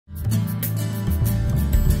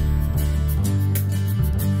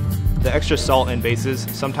The extra salt in bases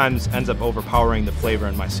sometimes ends up overpowering the flavor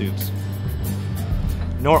in my soups.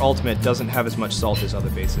 Knorr Ultimate doesn't have as much salt as other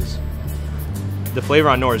bases. The flavor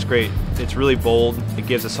on Knorr is great. It's really bold, it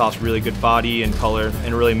gives the sauce really good body and color,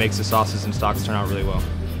 and really makes the sauces and stocks turn out really well.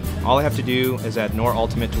 All I have to do is add Knorr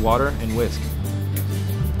Ultimate to water and whisk.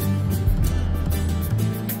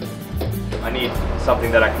 I need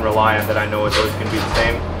something that I can rely on that I know is always going to be the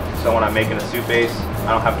same. So when I'm making a soup base,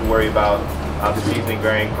 I don't have to worry about the seasoning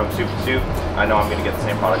varying from soup to soup. I know I'm going to get the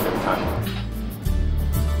same product every time.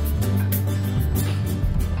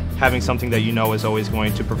 Having something that you know is always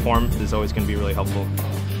going to perform is always going to be really helpful.